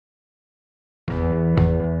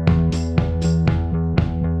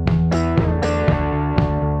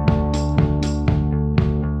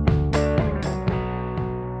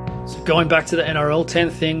going back to the NRL, 10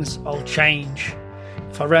 things I'll change.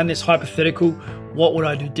 If I ran this hypothetical, what would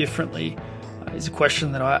I do differently? Is a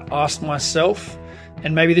question that I asked myself.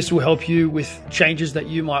 And maybe this will help you with changes that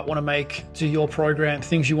you might want to make to your program,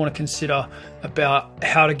 things you want to consider about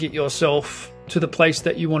how to get yourself to the place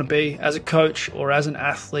that you want to be as a coach or as an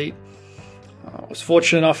athlete. I was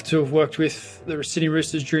fortunate enough to have worked with the Sydney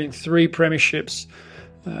Roosters during 3 premierships,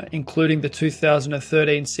 including the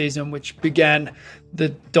 2013 season, which began the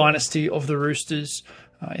dynasty of the Roosters.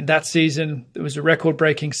 In that season, it was a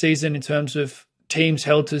record-breaking season in terms of teams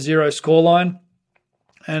held to 0 scoreline.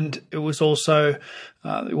 And it was also,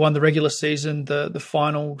 it won the regular season, the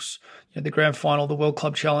finals, the grand final, the World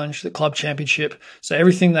Club Challenge, the Club Championship. So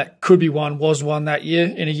everything that could be won was won that year,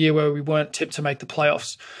 in a year where we weren't tipped to make the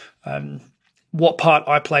playoffs. What part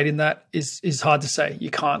I played in that is hard to say. You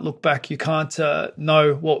can't look back. You can't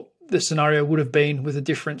know what the scenario would have been with a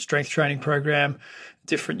different strength training program,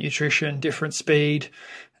 different nutrition, different speed,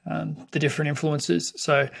 the different influences.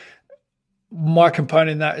 So my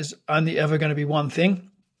component in that is only ever going to be one thing,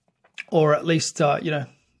 or at least,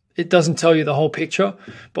 it doesn't tell you the whole picture,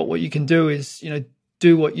 but what you can do is,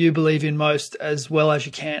 do what you believe in most as well as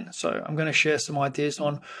you can. So I'm going to share some ideas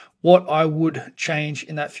on what I would change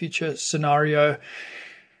in that future scenario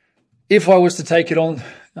if I was to take it on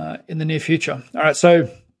in the near future. All right, so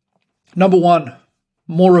number 1,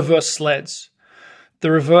 more reverse sleds. The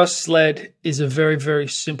reverse sled is a very, very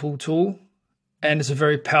simple tool, and it's a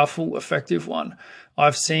very powerful, effective one.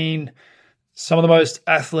 I've seen some of the most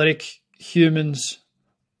athletic humans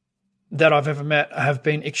that I've ever met have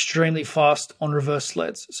been extremely fast on reverse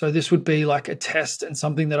sleds. So this would be like a test and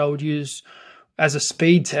something that I would use as a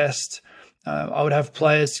speed test. I would have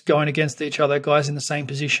players going against each other, guys in the same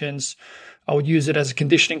positions. I would use it as a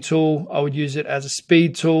conditioning tool. I would use it as a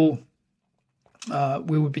speed tool.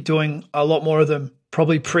 We would be doing a lot more of them,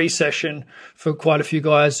 probably pre-session for quite a few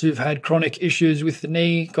guys who've had chronic issues with the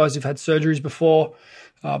knee, guys who've had surgeries before,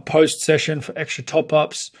 post-session for extra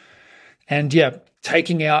top-ups. And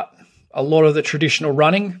taking out a lot of the traditional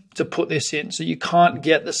running to put this in. So you can't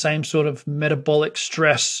get the same sort of metabolic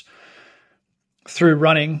stress through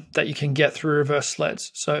running that you can get through reverse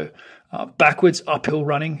sleds. So backwards uphill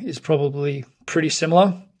running is probably pretty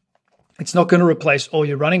similar. It's not going to replace all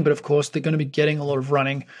your running, but of course they're going to be getting a lot of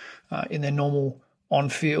running in their normal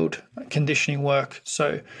on-field conditioning work.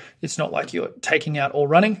 So it's not like you're taking out all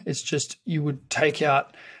running. It's just you would take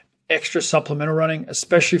out extra supplemental running,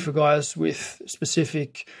 especially for guys with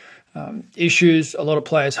specific issues. A lot of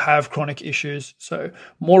players have chronic issues. So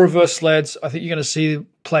more reverse sleds. I think you're going to see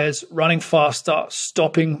players running faster,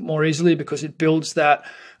 stopping more easily, because it builds that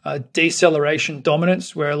deceleration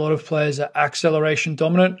dominance, where a lot of players are acceleration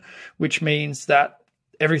dominant, which means that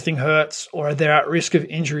everything hurts or they're at risk of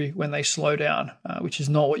injury when they slow down, which is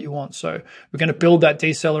not what you want. So we're going to build that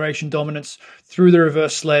deceleration dominance through the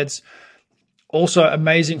reverse sleds. Also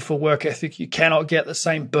amazing for work ethic. You cannot get the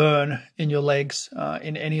same burn in your legs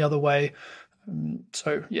in any other way.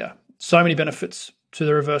 So many benefits to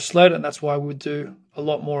the reverse sled, and that's why we would do a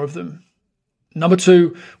lot more of them. Number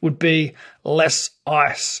 2 would be less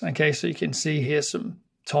ice. Okay, so you can see here some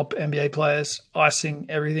top NBA players icing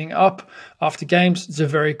everything up after games. It's a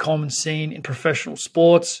very common scene in professional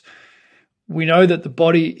sports. We know that the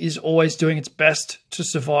body is always doing its best to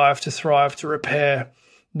survive, to thrive, to repair.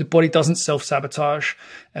 The body doesn't self-sabotage.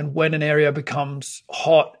 And when an area becomes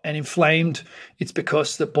hot and inflamed, it's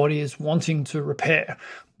because the body is wanting to repair.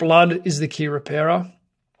 Blood is the key repairer.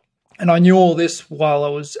 And I knew all this while I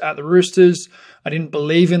was at the Roosters. I didn't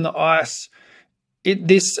believe in the ice.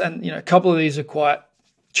 A couple of these are quite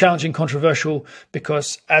challenging, controversial,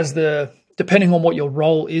 because depending on what your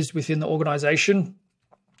role is within the organization,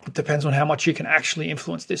 it depends on how much you can actually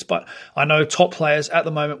influence this. But I know top players at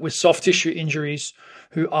the moment with soft tissue injuries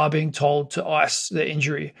who are being told to ice their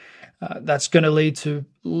injury. That's going to lead to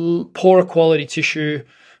poorer quality tissue,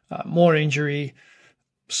 more injury,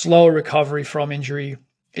 slower recovery from injury.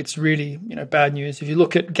 It's really, bad news. If you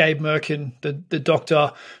look at Gabe Merkin, the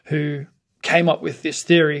doctor who came up with this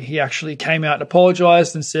theory, he actually came out and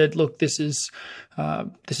apologized and said, look, this is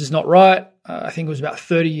not right. I think it was about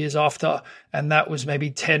 30 years after, and that was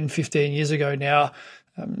maybe 10, 15 years ago now.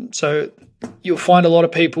 So you'll find a lot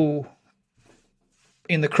of people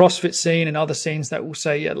in the CrossFit scene and other scenes that will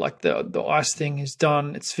say, the ice thing is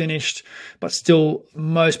done, it's finished, but still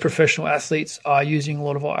most professional athletes are using a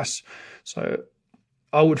lot of ice. So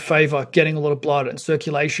I would favor getting a lot of blood and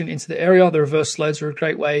circulation into the area. The reverse sleds are a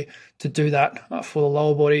great way to do that for the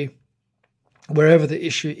lower body, wherever the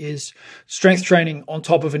issue is. Strength training on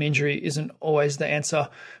top of an injury isn't always the answer,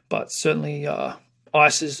 but certainly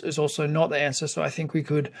ice is also not the answer. So I think we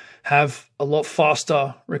could have a lot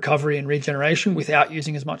faster recovery and regeneration without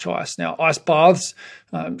using as much ice. Now, ice baths,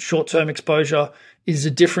 short-term exposure, is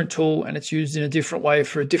a different tool, and it's used in a different way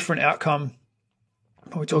for a different outcome.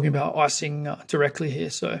 We're talking about icing directly here.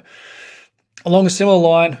 So along a similar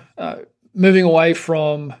line, moving away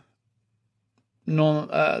from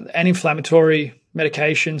anti-inflammatory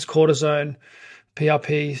medications, cortisone,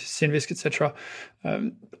 PRP, Synvisc, etc.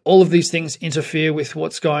 All of these things interfere with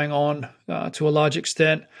what's going on to a large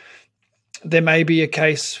extent. There may be a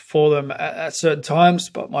case for them at certain times,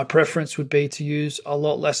 but my preference would be to use a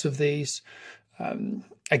lot less of these.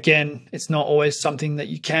 Again, it's not always something that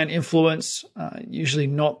you can influence, usually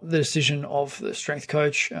not the decision of the strength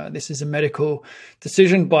coach. This is a medical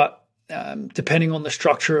decision, but depending on the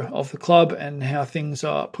structure of the club and how things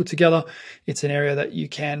are put together, it's an area that you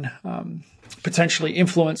can potentially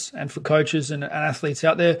influence. And for coaches and athletes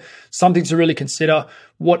out there, something to really consider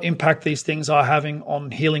what impact these things are having on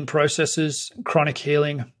healing processes, chronic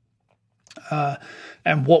healing,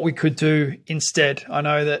 and what we could do instead. I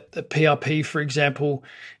know that the PRP, for example,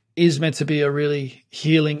 is meant to be a really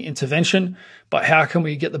healing intervention, but how can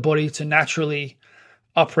we get the body to naturally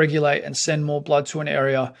upregulate and send more blood to an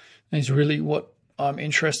area is really what I'm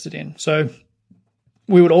interested in. So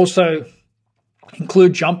we would also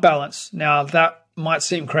include jump balance. Now, that might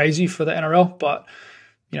seem crazy for the NRL, but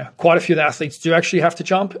quite a few of the athletes do actually have to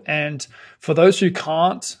jump. And for those who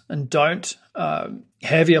can't and don't,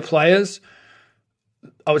 heavier players,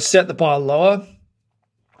 I would set the bar lower.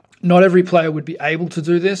 Not every player would be able to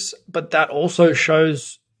do this, but that also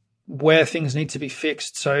shows where things need to be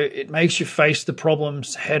fixed. So it makes you face the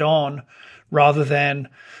problems head on rather than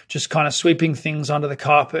just kind of sweeping things under the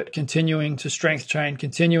carpet, continuing to strength train,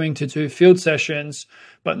 continuing to do field sessions,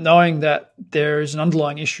 but knowing that there is an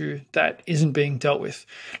underlying issue that isn't being dealt with.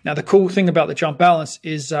 Now, the cool thing about the jump balance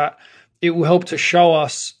is that it will help to show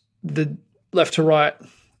us the left to right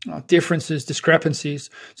differences, discrepancies.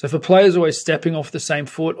 So if a player is always stepping off the same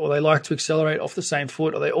foot, or they like to accelerate off the same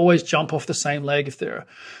foot, or they always jump off the same leg if they're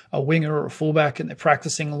a winger or a fullback and they're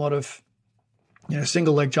practicing a lot of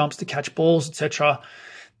single leg jumps to catch balls, etc.,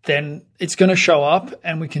 then it's going to show up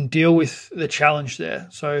and we can deal with the challenge there.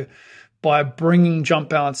 So by bringing jump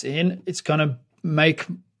balance in, it's going to make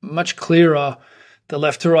much clearer the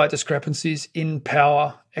left to right discrepancies in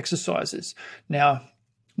power exercises. Now,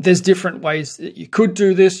 there's different ways that you could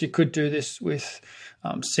do this. You could do this with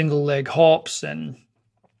single leg hops and,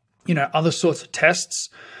 other sorts of tests.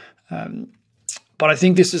 But I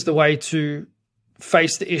think this is the way to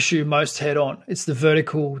face the issue most head on. It's the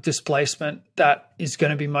vertical displacement that is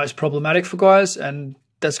going to be most problematic for guys. And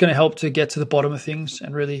that's going to help to get to the bottom of things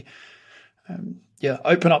and really,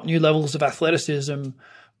 open up new levels of athleticism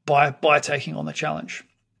by taking on the challenge.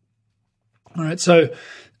 All right. So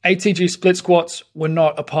ATG split squats were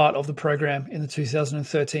not a part of the program in the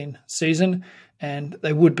 2013 season, and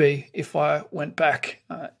they would be if I went back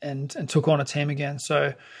and took on a team again.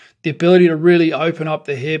 So the ability to really open up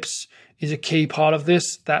the hips is a key part of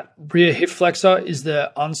this. That rear hip flexor is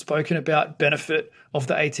the unspoken about benefit of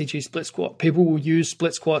the ATG split squat. People will use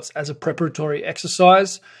split squats as a preparatory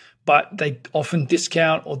exercise, but they often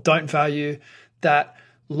discount or don't value that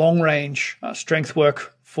long range strength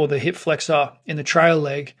work for the hip flexor in the trail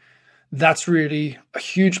leg. That's really a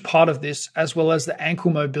huge part of this, as well as the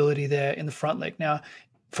ankle mobility there in the front leg. Now,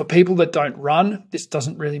 for people that don't run, this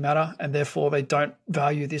doesn't really matter, and therefore they don't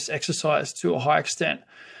value this exercise to a high extent.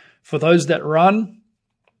 For those that run,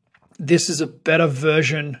 this is a better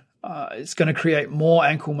version. It's going to create more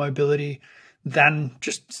ankle mobility than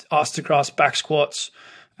just arse to grass back squats.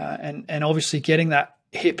 And obviously getting that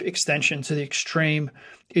hip extension to the extreme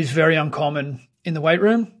is very uncommon in the weight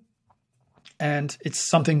room. And it's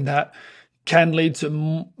something that can lead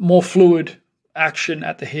to more fluid action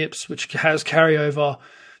at the hips, which has carryover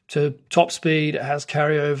to top speed. It has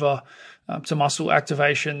carryover to muscle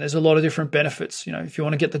activation. There's a lot of different benefits. If you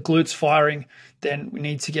want to get the glutes firing, then we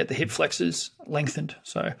need to get the hip flexors lengthened.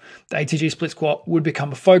 So the ATG split squat would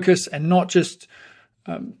become a focus, and not just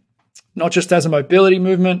as a mobility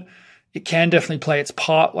movement. It can definitely play its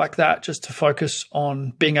part like that, just to focus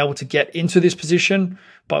on being able to get into this position.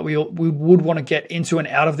 But we would want to get into and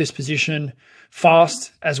out of this position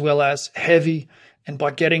fast as well as heavy. And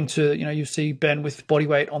by getting to, you see Ben with body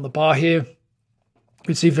weight on the bar here,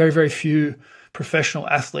 you'd see very, very few professional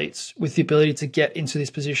athletes with the ability to get into this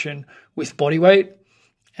position with body weight.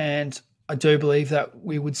 And I do believe that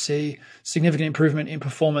we would see significant improvement in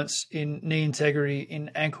performance, in knee integrity, in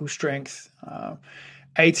ankle strength,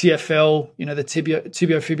 ATFL, the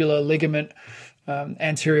tibiofibular ligament,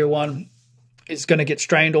 anterior one. is going to get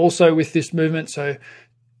strained also with this movement. So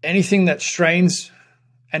anything that strains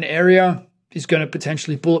an area is going to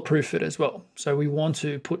potentially bulletproof it as well. So we want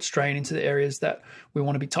to put strain into the areas that we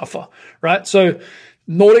want to be tougher, right? So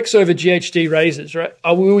Nordics over GHD raises, right?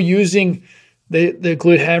 We were using the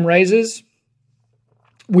glute ham raises.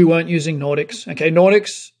 We weren't using Nordics. Okay,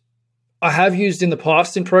 Nordics I have used in the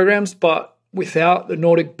past in programs, but without the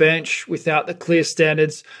Nordic bench, without the clear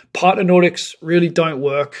standards, partner Nordics really don't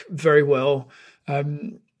work very well.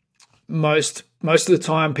 Most of the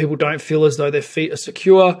time, people don't feel as though their feet are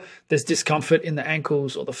secure. There's discomfort in the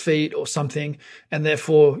ankles or the feet or something, and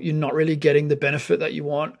therefore you're not really getting the benefit that you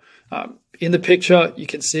want. In the picture, you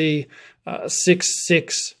can see a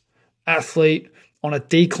 6'6" athlete on a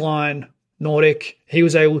decline Nordic. He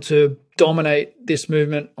was able to dominate this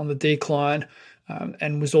movement on the decline,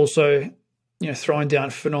 and was also, throwing down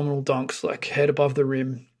phenomenal dunks, like head above the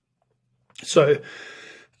rim. So,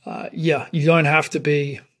 you don't have to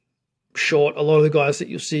be short. A lot of the guys that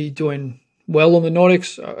you'll see doing well on the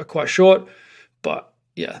Nordics are quite short, but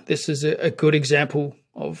this is a good example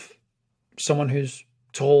of someone who's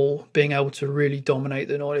tall being able to really dominate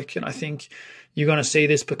the Nordic. And I think you're going to see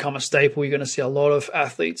this become a staple. You're going to see a lot of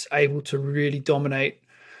athletes able to really dominate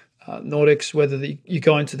Nordics, whether you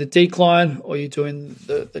go into the decline or you're doing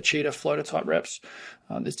the cheetah floater type reps.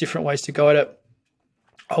 There's different ways to go at it.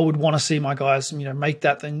 I would want to see my guys, make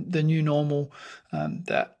that the new normal,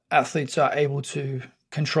 that athletes are able to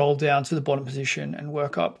control down to the bottom position and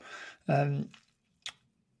work up.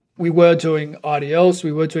 We were doing RDLs.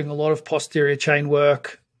 We were doing a lot of posterior chain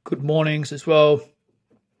work, good mornings as well,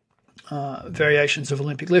 variations of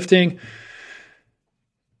Olympic lifting.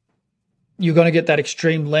 You're going to get that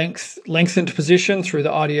extreme lengthened position through the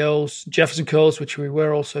RDLs, Jefferson curls, which we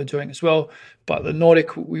were also doing as well. But the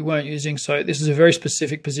Nordic we weren't using. So this is a very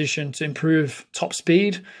specific position to improve top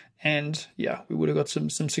speed. And we would have got some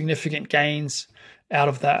significant gains out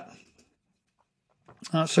of that.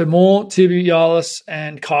 So more tibialis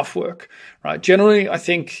and calf work, right? Generally, I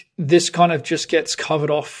think this kind of just gets covered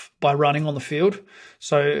off by running on the field.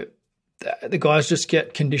 So the guys just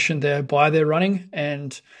get conditioned there by their running,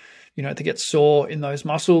 and they get sore in those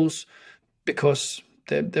muscles because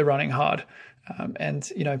they're running hard,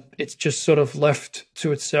 and it's just sort of left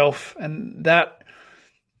to itself, and that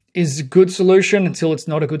is a good solution until it's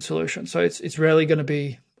not a good solution. So it's rarely going to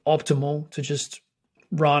be optimal to just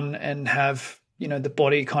run and have the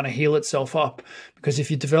body kind of heal itself up, because if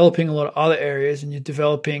you're developing a lot of other areas and you're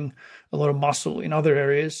developing a lot of muscle in other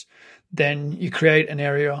areas, then you create an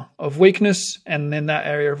area of weakness, and then that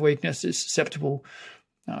area of weakness is susceptible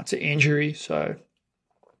to injury. So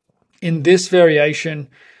in this variation,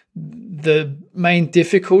 the main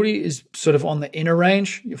difficulty is sort of on the inner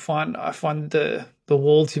range. I find the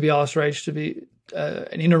wall tibialis range to be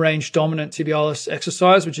an inner range dominant tibialis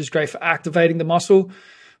exercise, which is great for activating the muscle.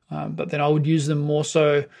 But then I would use them more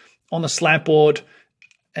so on the slant board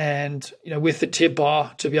and, with the tib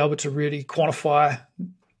bar to be able to really quantify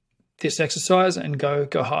this exercise and go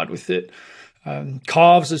hard with it.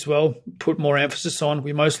 Calves as well, put more emphasis on.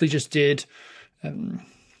 We mostly just did some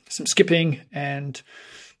skipping, and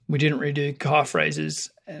we didn't really do calf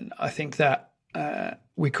raises. And I think that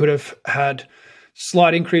we could have had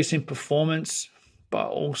slight increase in performance, but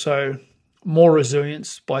also more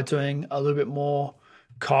resilience by doing a little bit more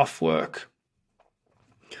calf work.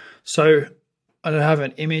 So I don't have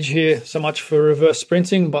an image here so much for reverse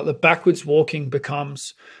sprinting, but the backwards walking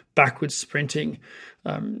becomes backwards sprinting.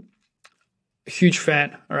 Huge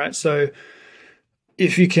fan. All right. So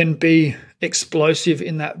if you can be explosive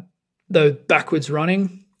in the backwards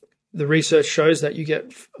running, the research shows that you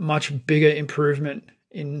get much bigger improvement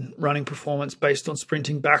in running performance based on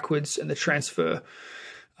sprinting backwards and the transfer.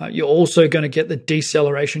 You're also going to get the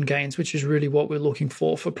deceleration gains, which is really what we're looking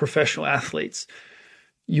for professional athletes.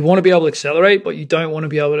 You want to be able to accelerate, but you don't want to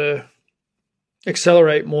be able to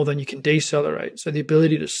accelerate more than you can decelerate. So the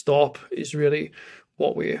ability to stop is really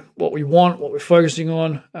what we want, what we're focusing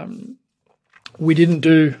on. We didn't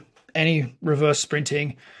do any reverse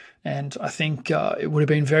sprinting, and I think it would have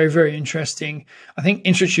been very, very interesting. I think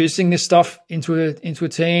introducing this stuff into a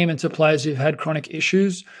team and to players who've had chronic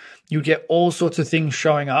issues, you get all sorts of things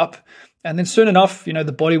showing up, and then soon enough,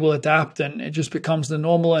 the body will adapt and it just becomes the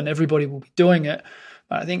normal, and everybody will be doing it.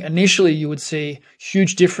 But I think initially you would see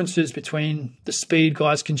huge differences between the speed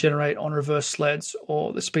guys can generate on reverse sleds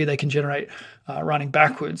or the speed they can generate running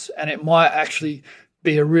backwards, and it might actually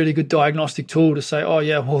be a really good diagnostic tool to say, oh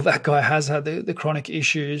yeah, well that guy has had the chronic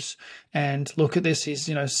issues, and look at this, he's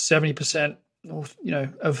 70%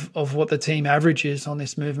 of what the team average is on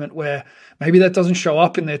this movement, where maybe that doesn't show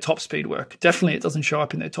up in their top speed work. Definitely it doesn't show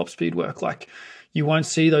up in their top speed work. Like, you won't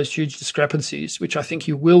see those huge discrepancies, which I think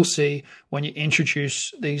you will see when you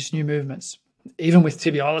introduce these new movements, even with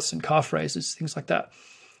tibialis and calf raises, things like that.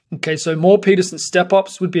 Okay, so more Peterson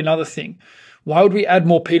step-ups would be another thing. Why would we add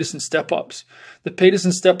more Peterson step-ups? The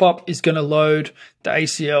Peterson step-up is going to load the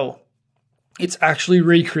ACL. It's actually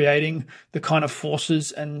recreating the kind of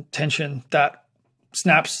forces and tension that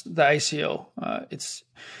snaps the ACL. It's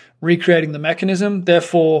recreating the mechanism.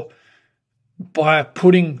 Therefore, by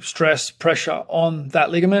putting stress, pressure on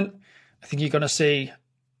that ligament, I think you're going to see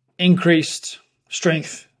increased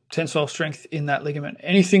strength, tensile strength in that ligament.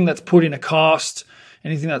 Anything that's put in a cast,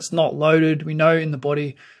 anything that's not loaded, we know in the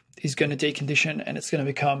body is going to decondition and it's going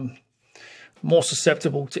to become more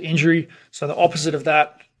susceptible to injury. So the opposite of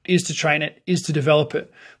that is to train it, is to develop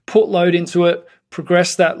it. Put load into it,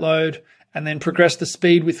 progress that load, and then progress the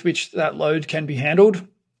speed with which that load can be handled,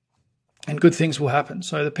 and good things will happen.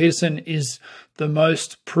 So the Peterson is the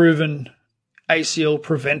most proven ACL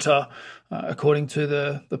preventer, according to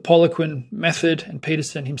the Poliquin method and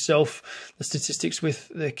Peterson himself. The statistics with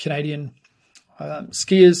the Canadian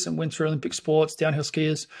skiers and Winter Olympic sports, downhill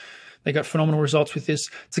skiers, they got phenomenal results with this.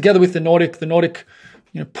 Together with the Nordic,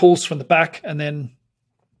 pulls from the back, and then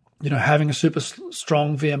having a super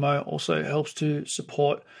strong VMO also helps to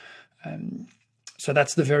support. So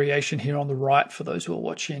that's the variation here on the right for those who are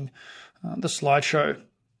watching the slideshow.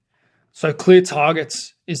 So clear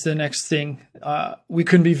targets is the next thing. We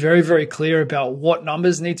can be very, very clear about what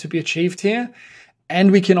numbers need to be achieved here,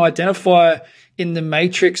 and we can identify in the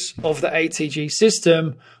matrix of the ATG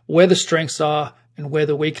system where the strengths are and where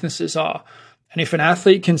the weaknesses are. And if an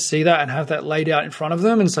athlete can see that and have that laid out in front of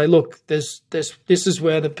them and say, look, this is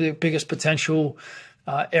where the biggest potential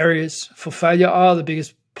areas for failure are, the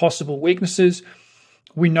biggest possible weaknesses,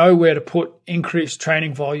 we know where to put increased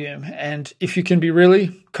training volume. And if you can be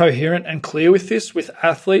really coherent and clear with this, with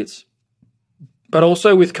athletes, but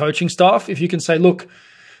also with coaching staff, if you can say, look,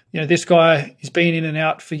 this guy, he's been in and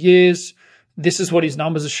out for years. This is what his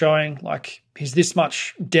numbers are showing. Like, he's this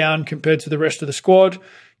much down compared to the rest of the squad,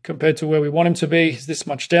 compared to where we want him to be. He's this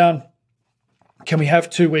much down. Can we have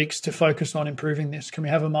 2 weeks to focus on improving this? Can we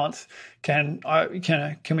have a month? Can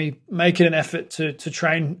we make it an effort to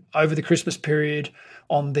train over the Christmas period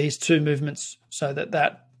on these two movements so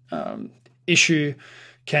that issue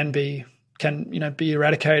can be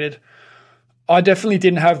eradicated? I definitely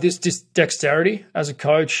didn't have this dexterity as a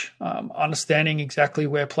coach, understanding exactly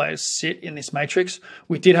where players sit in this matrix.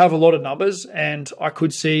 We did have a lot of numbers, and I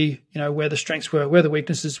could see, where the strengths were, where the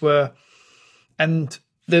weaknesses were, and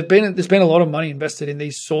there's been a lot of money invested in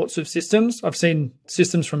these sorts of systems. I've seen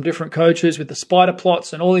systems from different coaches with the spider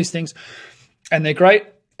plots and all these things, and they're great,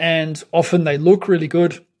 and often they look really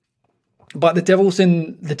good. But the devil's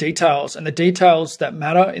in the details, and the details that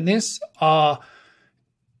matter in this are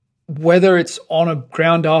whether it's on a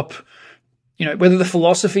ground up, whether the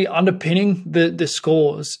philosophy underpinning the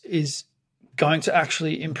scores is going to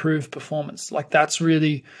actually improve performance. Like, that's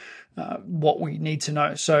really what we need to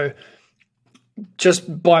know. So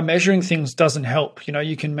just by measuring things doesn't help.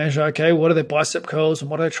 You can measure, okay, what are their bicep curls and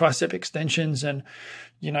what are their tricep extensions, and,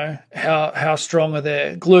 how strong are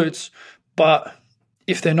their glutes. But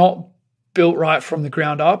if they're not built right from the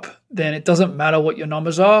ground up, then it doesn't matter what your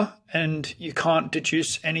numbers are, and you can't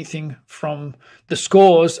deduce anything from the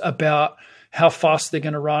scores about how fast they're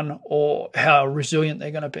going to run or how resilient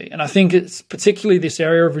they're going to be. And I think it's particularly this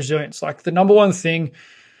area of resilience. Like, the number one thing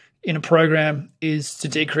in a program is to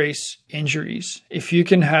decrease injuries. If you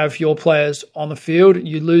can have your players on the field,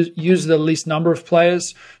 use the least number of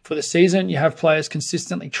players for the season, you have players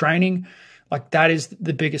consistently training, like, that is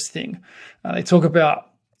the biggest thing. They talk about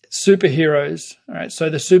superheroes. All right. So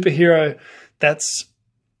the superhero, that's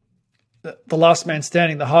the last man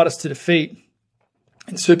standing, the hardest to defeat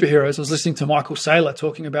in superheroes. I was listening to Michael Saylor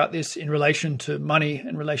talking about this in relation to money,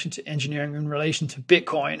 in relation to engineering, in relation to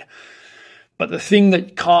Bitcoin. But the thing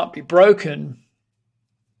that can't be broken,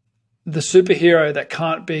 the superhero that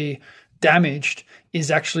can't be damaged,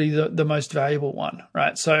 is actually the most valuable one,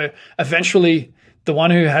 right? So eventually the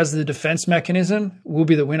one who has the defense mechanism will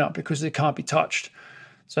be the winner because it can't be touched.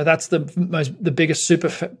 So that's the biggest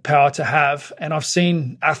superpower to have. And I've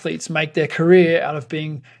seen athletes make their career out of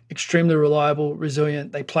being extremely reliable,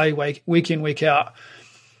 resilient. They play week in, week out.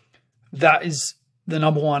 That is the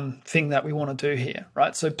number one thing that we want to do here,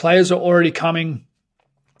 right? So players are already coming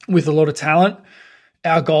with a lot of talent.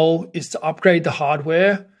 Our goal is to upgrade the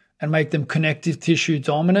hardware and make them connective tissue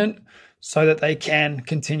dominant so that they can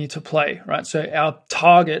continue to play, right? So our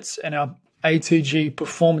targets and our ATG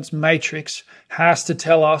performance matrix has to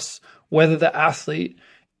tell us whether the athlete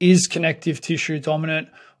is connective tissue dominant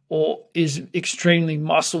or is extremely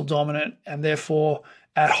muscle dominant and therefore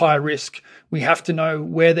at high risk. We have to know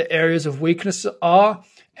where the areas of weakness are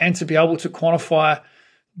and to be able to quantify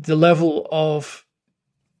the level of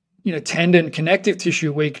tendon connective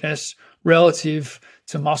tissue weakness relative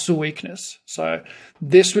to muscle weakness. So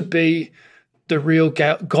this would be the real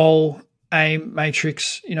goal aim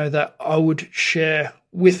matrix, that I would share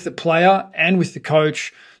with the player and with the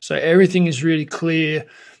coach. So everything is really clear.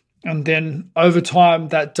 And then over time,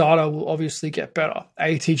 that data will obviously get better.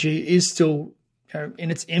 ATG is still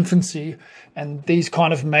in its infancy, and these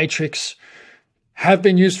kind of matrix have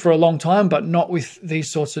been used for a long time, but not with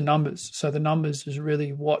these sorts of numbers. So the numbers is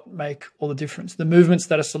really what make all the difference. The movements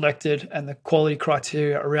that are selected and the quality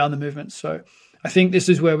criteria around the movements. So I think this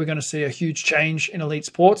is where we're going to see a huge change in elite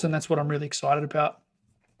sports, and that's what I'm really excited about.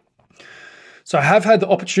 So I have had the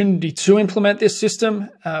opportunity to implement this system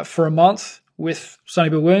for a month with Sonny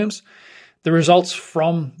Bill Williams. The results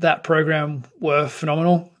from that program were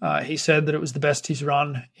phenomenal. He said that it was the best he's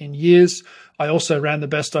run in years. I also ran the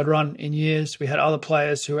best I'd run in years. We had other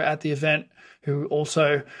players who were at the event who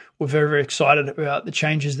also were very, very excited about the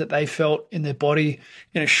changes that they felt in their body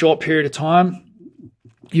in a short period of time.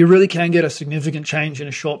 You really can get a significant change in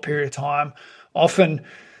a short period of time. Often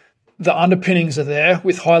the underpinnings are there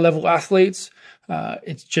with high-level athletes.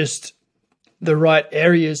 It's just the right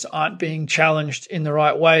areas aren't being challenged in the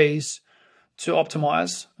right ways to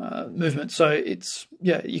optimize movement. So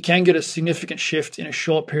you can get a significant shift in a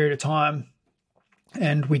short period of time.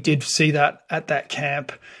 And we did see that at that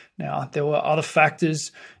camp. Now, there were other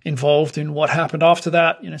factors involved in what happened after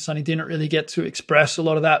that. Sonny didn't really get to express a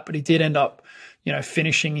lot of that, but he did end up,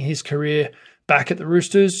 finishing his career back at the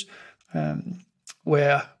Roosters,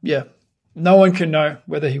 where, no one can know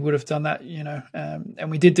whether he would have done that, and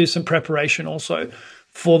we did do some preparation also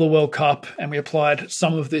for the World Cup, and we applied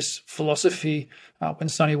some of this philosophy when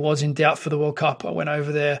Sonny was in doubt for the World Cup. I went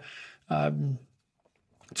over there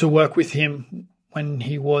to work with him when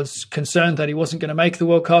he was concerned that he wasn't going to make the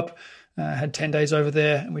World Cup. Had 10 days over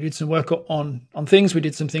there, and we did some work on things. We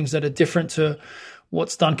did some things that are different to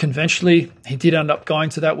what's done conventionally. He did end up going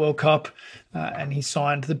to that World Cup, and he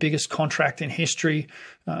signed the biggest contract in history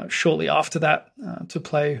shortly after that to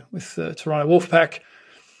play with the Toronto Wolfpack.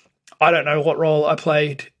 I don't know what role I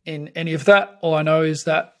played in any of that. All I know is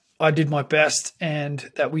that I did my best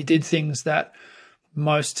and that we did things that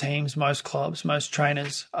most teams, most clubs, most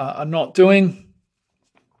trainers are not doing.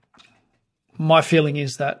 My feeling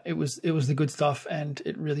is that it was the good stuff, and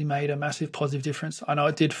it really made a massive positive difference. I know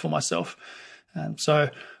it did for myself. So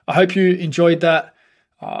I hope you enjoyed that.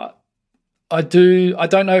 I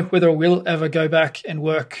don't know whether I will ever go back and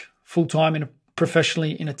work full-time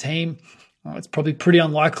professionally in a team. It's probably pretty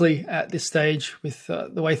unlikely at this stage with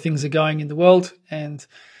the way things are going in the world and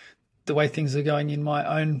the way things are going in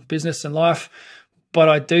my own business and life. But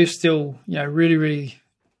I do still, really, really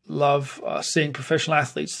love seeing professional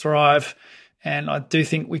athletes thrive. And I do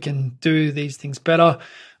think we can do these things better.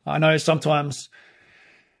 I know sometimes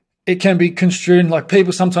it can be construed, like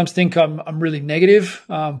people sometimes think I'm really negative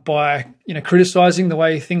by criticizing the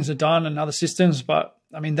way things are done and other systems. But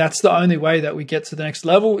I mean, that's the only way that we get to the next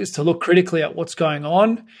level, is to look critically at what's going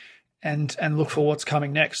on and look for what's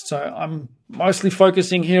coming next. So I'm mostly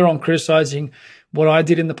focusing here on criticizing what I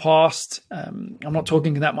did in the past. I'm not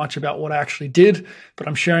talking that much about what I actually did, but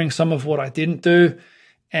I'm sharing some of what I didn't do.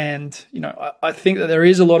 And, I think that there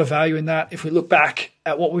is a lot of value in that. If we look back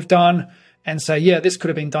at what we've done and say, yeah, this could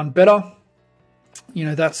have been done better,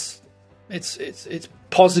 it's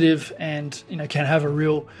positive and, can have a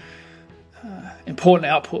real important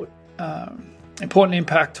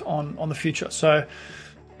impact on the future. So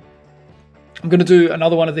I'm going to do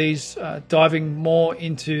another one of these, diving more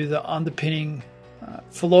into the underpinning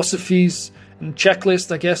philosophies and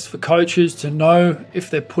checklist, I guess, for coaches to know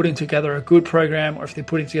if they're putting together a good program or if they're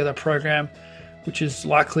putting together a program which is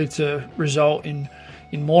likely to result in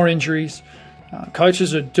more injuries.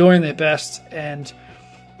 Coaches are doing their best, and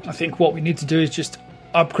I think what we need to do is just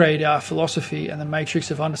upgrade our philosophy and the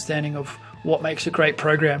matrix of understanding of what makes a great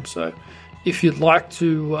program. So if you'd like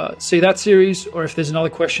to see that series, or if there's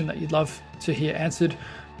another question that you'd love to hear answered,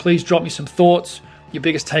 please drop me some thoughts. Your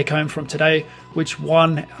biggest take home from today, which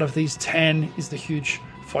one out of these 10 is the huge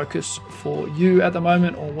focus for you at the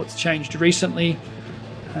moment, or what's changed recently?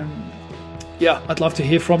 I'd love to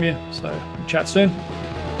hear from you. So chat soon.